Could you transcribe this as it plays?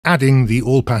adding the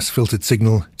all-pass filtered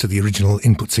signal to the original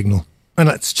input signal. And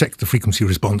let's check the frequency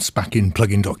response back in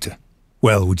Plugin Doctor.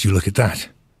 Well, would you look at that?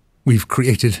 We've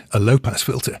created a low-pass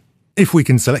filter. If we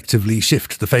can selectively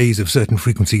shift the phase of certain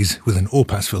frequencies with an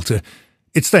all-pass filter,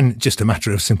 it's then just a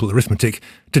matter of simple arithmetic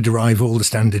to derive all the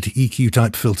standard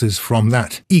EQ-type filters from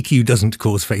that. EQ doesn't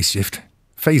cause phase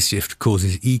shift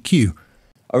causes EQ.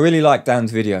 I really like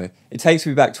Dan's video. It takes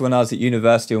me back to when I was at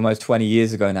university almost 20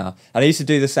 years ago now. And I used to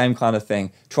do the same kind of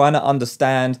thing, trying to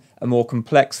understand a more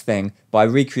complex thing by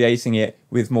recreating it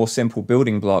with more simple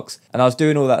building blocks. And I was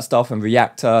doing all that stuff in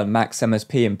Reactor and Max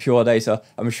MSP and Pure Data.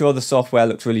 I'm sure the software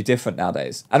looks really different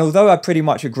nowadays. And although I pretty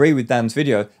much agree with Dan's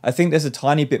video, I think there's a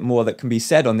tiny bit more that can be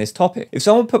said on this topic. If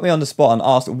someone put me on the spot and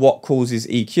asked what causes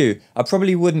EQ, I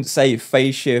probably wouldn't say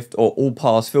phase shift or all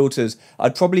pass filters.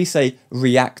 I'd probably say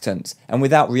reactance. And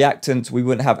without reactance, we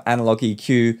wouldn't have analog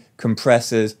EQ,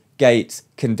 compressors, gates,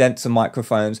 condenser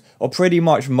microphones, or pretty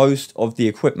much most of the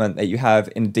equipment that you have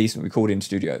in a decent recording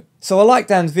studio. So I like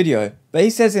Dan's video, but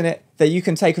he says in it that you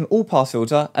can take an all-pass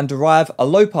filter and derive a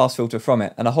low-pass filter from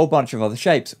it and a whole bunch of other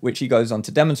shapes, which he goes on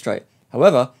to demonstrate.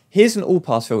 However, here's an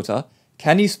all-pass filter.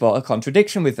 Can you spot a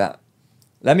contradiction with that?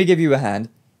 Let me give you a hand.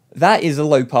 That is a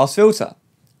low-pass filter.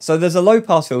 So there's a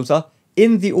low-pass filter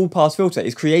in the all-pass filter.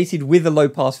 It's created with a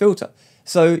low-pass filter.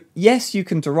 So yes, you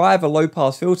can derive a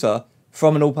low-pass filter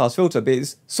from an all-pass filter, but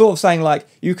it's sort of saying like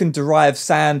you can derive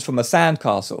sand from a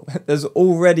sandcastle. There's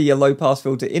already a low-pass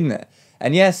filter in there.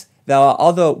 And yes, there are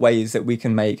other ways that we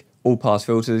can make all-pass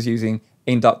filters using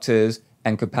inductors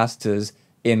and capacitors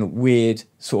in weird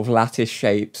sort of lattice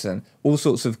shapes and all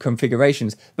sorts of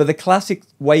configurations. But the classic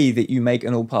way that you make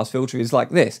an all-pass filter is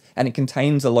like this, and it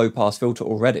contains a low-pass filter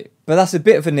already. But that's a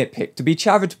bit of a nitpick. To be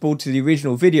charitable to the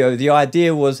original video, the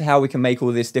idea was how we can make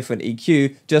all this different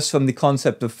EQ just from the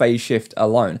concept of phase shift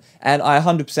alone. And I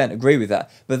 100% agree with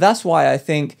that. But that's why I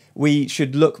think we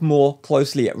should look more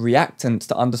closely at reactance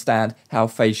to understand how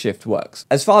phase shift works.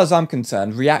 As far as I'm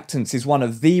concerned, reactance is one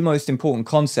of the most important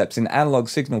concepts in analog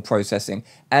signal processing,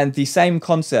 and the same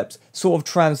concepts sort of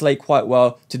translate quite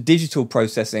well to digital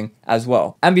processing as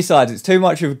well. And besides, it's too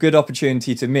much of a good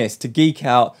opportunity to miss to geek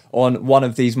out on one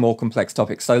of these more complex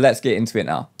topics. So let's get into it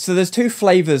now. So there's two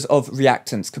flavors of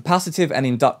reactance, capacitive and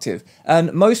inductive.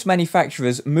 And most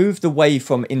manufacturers moved away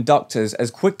from inductors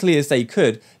as quickly as they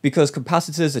could because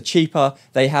capacitors are cheaper,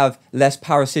 they have less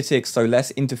parasitics, so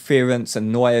less interference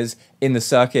and noise in the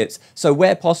circuits. So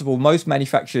where possible, most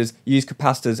manufacturers use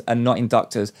capacitors and not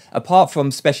inductors, apart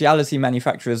from specialty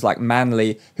manufacturers like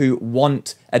Manley who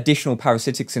want additional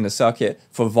parasitics in the circuit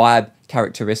for vibe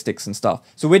characteristics and stuff.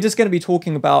 So we're just going to be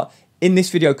talking about, in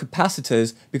this video,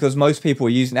 capacitors, because most people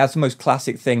are using, that's the most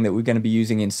classic thing that we're going to be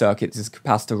using in circuits is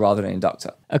capacitor rather than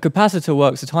inductor. A capacitor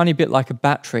works a tiny bit like a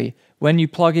battery. When you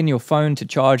plug in your phone to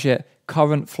charge it,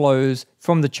 current flows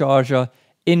from the charger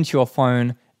into your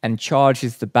phone and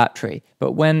charges the battery.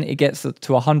 But when it gets to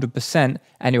 100%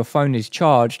 and your phone is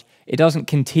charged, it doesn't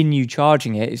continue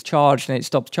charging it, it's charged and it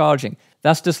stops charging.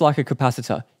 That's just like a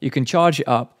capacitor. You can charge it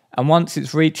up, and once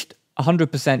it's reached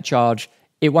 100% charge,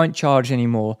 it won't charge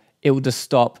anymore, it will just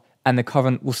stop and the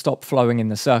current will stop flowing in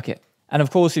the circuit. And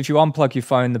of course, if you unplug your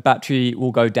phone, the battery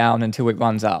will go down until it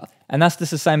runs out. And that's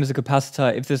just the same as a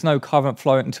capacitor. If there's no current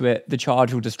flowing into it, the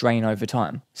charge will just drain over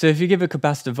time. So if you give a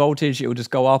capacitor voltage, it will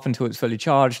just go up until it's fully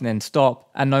charged and then stop,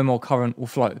 and no more current will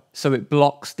flow. So it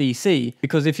blocks DC,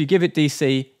 because if you give it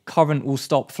DC, current will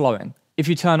stop flowing. If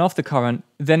you turn off the current,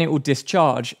 then it will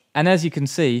discharge. And as you can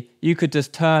see, you could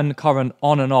just turn current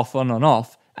on and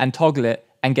off, and toggle it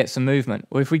and get some movement.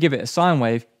 Or if we give it a sine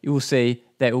wave, you will see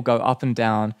that it will go up and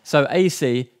down. So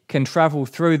AC can travel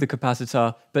through the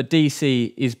capacitor, but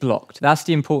DC is blocked. That's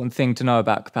the important thing to know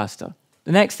about capacitor.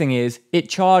 The next thing is, it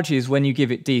charges when you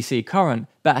give it DC current,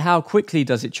 but how quickly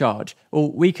does it charge?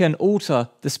 Well, we can alter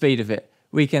the speed of it.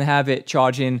 We can have it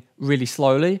charging really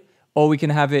slowly, or we can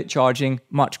have it charging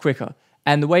much quicker.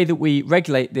 And the way that we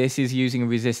regulate this is using a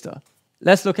resistor.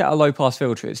 Let's look at a low-pass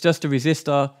filter. It's just a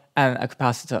resistor and a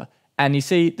capacitor. And you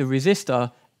see the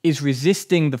resistor is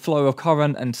resisting the flow of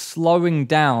current and slowing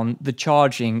down the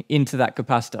charging into that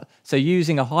capacitor. So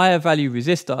using a higher value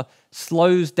resistor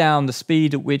slows down the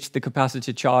speed at which the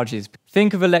capacitor charges.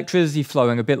 Think of electricity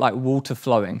flowing a bit like water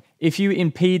flowing. If you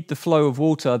impede the flow of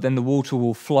water, then the water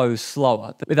will flow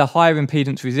slower. With a higher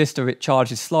impedance resistor, it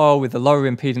charges slower. With a lower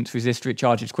impedance resistor, it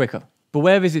charges quicker. But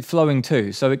where is it flowing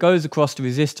to? So it goes across the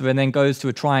resistor and then goes to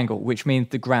a triangle, which means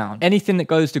the ground. Anything that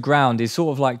goes to ground is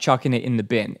sort of like chucking it in the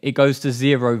bin. It goes to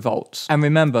 0 volts. And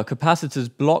remember, capacitors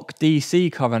block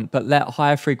DC current but let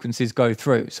higher frequencies go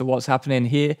through. So what's happening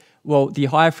here? Well, the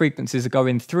higher frequencies are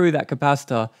going through that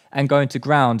capacitor and going to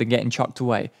ground and getting chucked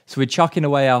away. So we're chucking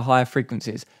away our higher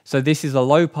frequencies. So this is a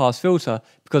low pass filter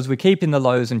because we're keeping the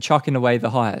lows and chucking away the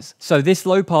highs. So this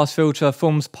low pass filter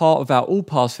forms part of our all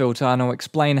pass filter, and I'll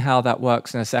explain how that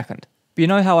works in a second. But you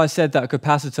know how I said that a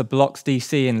capacitor blocks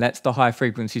DC and lets the high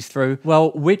frequencies through?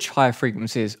 Well, which high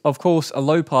frequencies? Of course, a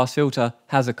low pass filter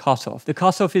has a cutoff. The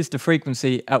cutoff is the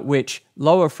frequency at which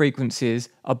lower frequencies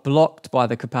are blocked by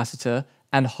the capacitor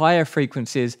and higher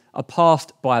frequencies are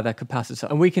passed by the capacitor.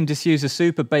 And we can just use a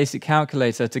super basic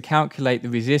calculator to calculate the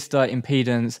resistor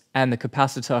impedance and the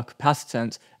capacitor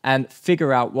capacitance and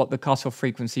figure out what the cutoff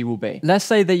frequency will be. Let's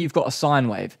say that you've got a sine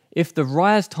wave. If the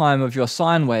rise time of your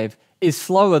sine wave is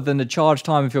slower than the charge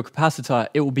time of your capacitor,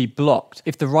 it will be blocked.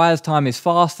 If the rise time is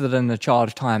faster than the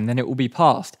charge time, then it will be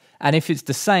passed. And if it's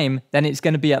the same, then it's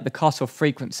going to be at the cutoff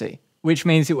frequency, which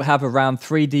means it will have around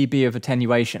 3 dB of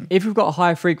attenuation. If you've got a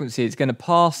high frequency, it's going to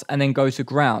pass and then go to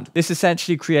ground. This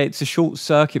essentially creates a short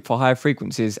circuit for high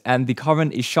frequencies, and the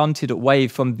current is shunted away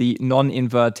from the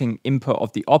non-inverting input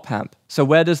of the op-amp. So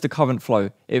where does the current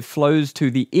flow? It flows to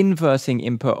the inverting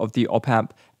input of the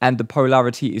op-amp, and the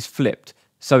polarity is flipped.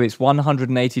 So it's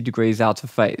 180 degrees out of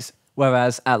phase.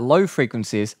 Whereas at low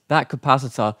frequencies, that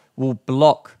capacitor will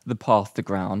block the path to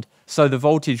ground, so the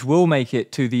voltage will make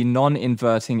it to the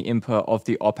non-inverting input of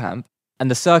the op-amp, and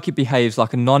the circuit behaves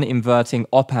like a non-inverting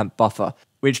op-amp buffer,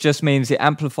 which just means it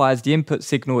amplifies the input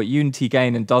signal at unity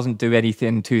gain and doesn't do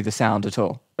anything to the sound at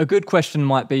all. A good question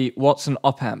might be, what's an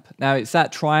op-amp? Now, it's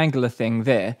that triangular thing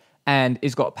there, and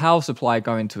it's got a power supply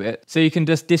going to it, so you can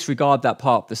just disregard that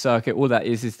part of the circuit. All that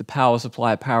is the power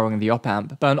supply powering the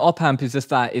op-amp. But an op-amp is just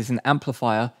that, is an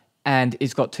amplifier, and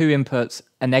it's got two inputs,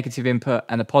 a negative input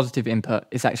and a positive input.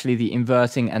 It's actually the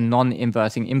inverting and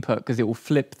non-inverting input because it will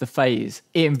flip the phase.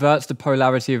 It inverts the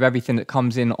polarity of everything that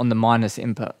comes in on the minus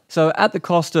input. So at the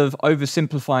cost of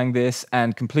oversimplifying this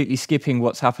and completely skipping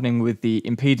what's happening with the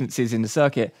impedances in the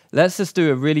circuit, let's just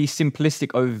do a really simplistic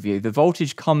overview. The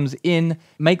voltage comes in,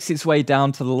 makes its way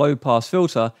down to the low pass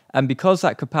filter, and because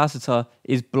that capacitor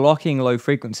is blocking low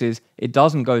frequencies, it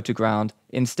doesn't go to ground.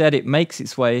 Instead, it makes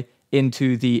its way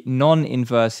into the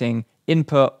non-inverting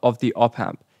input of the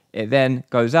op-amp. It then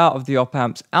goes out of the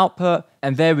op-amp's output,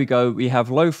 and there we go, we have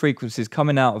low frequencies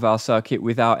coming out of our circuit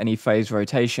without any phase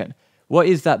rotation. What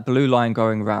is that blue line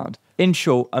going around? In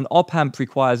short, an op-amp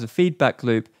requires a feedback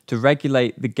loop to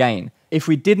regulate the gain. If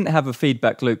we didn't have a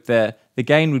feedback loop there, the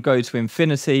gain would go to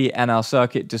infinity and our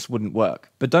circuit just wouldn't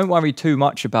work. But don't worry too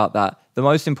much about that. The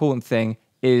most important thing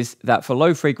is that for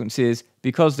low frequencies,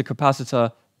 because the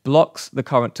capacitor blocks the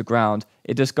current to ground,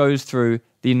 it just goes through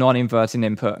the non-inverting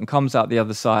input and comes out the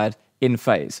other side in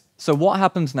phase. So what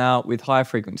happens now with high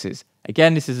frequencies?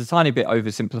 Again, this is a tiny bit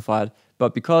oversimplified,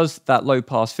 but because that low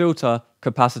pass filter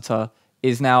capacitor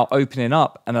is now opening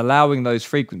up and allowing those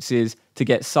frequencies to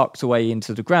get sucked away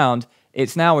into the ground,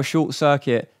 it's now a short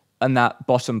circuit on that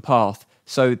bottom path.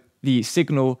 So the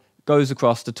signal goes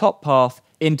across the top path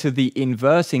into the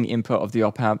inverting input of the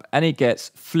op-amp, and it gets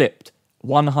flipped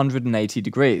 180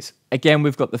 degrees. Again,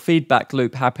 we've got the feedback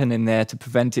loop happening there to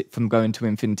prevent it from going to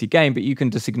infinity gain, but you can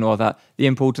just ignore that. The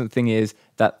important thing is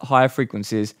that higher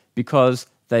frequencies, because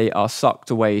they are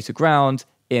sucked away to ground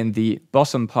in the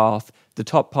bottom path, the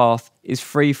top path is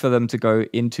free for them to go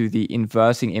into the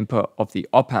inverting input of the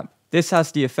op-amp. This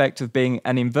has the effect of being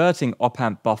an inverting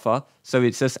op-amp buffer, so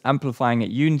it's just amplifying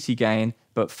at unity gain,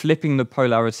 but flipping the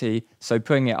polarity, so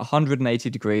putting it 180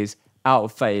 degrees out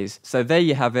of phase. So there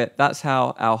you have it. That's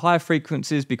how our high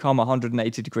frequencies become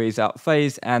 180 degrees out of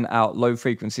phase and our low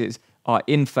frequencies are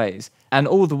in phase. And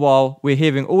all the while, we're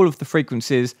hearing all of the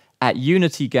frequencies at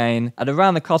unity gain. At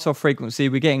around the cutoff frequency,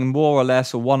 we're getting more or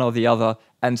less or one or the other.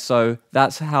 And so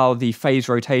that's how the phase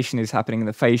rotation is happening and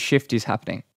the phase shift is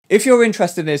happening. If you're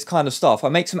interested in this kind of stuff, I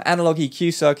make some analog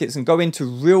EQ circuits and go into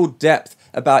real depth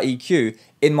about EQ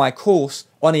in my course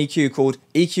on EQ called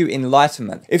EQ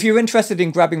Enlightenment. If you're interested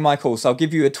in grabbing my course, I'll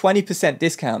give you a 20%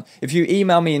 discount if you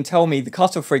email me and tell me the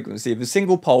cutoff frequency of a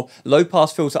single pole low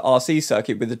pass filter RC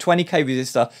circuit with a 20k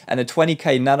resistor and a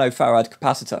 20k nanofarad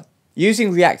capacitor.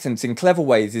 Using reactance in clever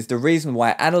ways is the reason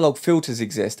why analog filters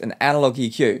exist and analog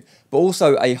EQ, but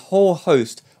also a whole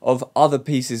host of other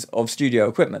pieces of studio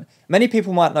equipment. Many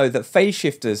people might know that phase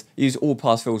shifters use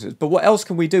all-pass filters, but what else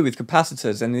can we do with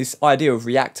capacitors and this idea of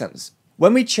reactance?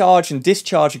 When we charge and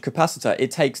discharge a capacitor, it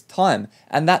takes time,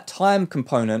 and that time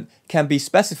component can be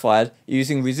specified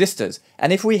using resistors.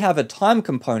 And if we have a time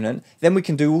component, then we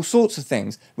can do all sorts of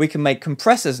things. We can make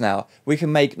compressors now, we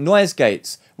can make noise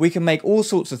gates, we can make all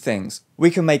sorts of things. We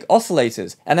can make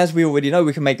oscillators, and as we already know,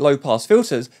 we can make low-pass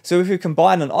filters. So if we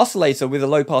combine an oscillator with a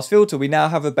low-pass filter, we now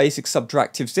have a basic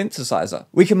subtractive synthesizer.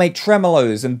 We can make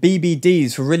tremolos and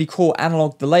BBDs for really cool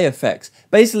analog delay effects.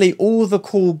 Basically, all the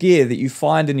cool gear that you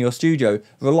find in your studio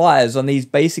relies on these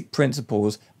basic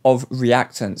principles of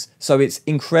reactance, so it's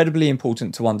incredibly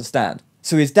important to understand.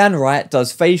 So is Dan right?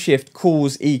 Does phase shift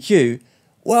cause EQ?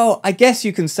 Well, I guess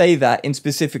you can say that in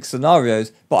specific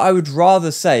scenarios, but I would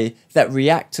rather say that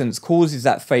reactance causes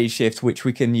that phase shift which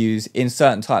we can use in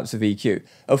certain types of EQ.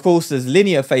 Of course, there's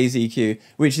linear phase EQ,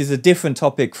 which is a different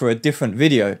topic for a different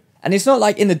video. And it's not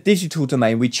like in the digital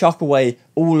domain we chuck away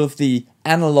all of the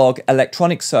analog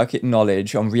electronic circuit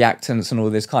knowledge on reactance and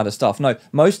all this kind of stuff. No,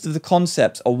 most of the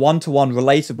concepts are one-to-one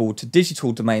relatable to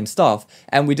digital domain stuff,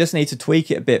 and we just need to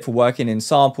tweak it a bit for working in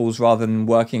samples rather than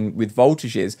working with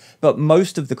voltages, but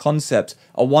most of the concepts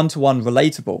are one-to-one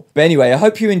relatable. But anyway, I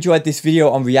hope you enjoyed this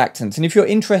video on reactance, and if you're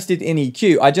interested in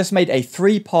EQ, I just made a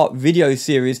 3-part video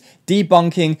series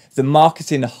debunking the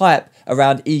marketing hype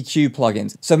around EQ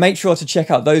plugins. So make sure to check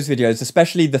out those videos,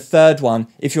 especially the third one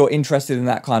if you're interested in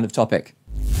that kind of topic.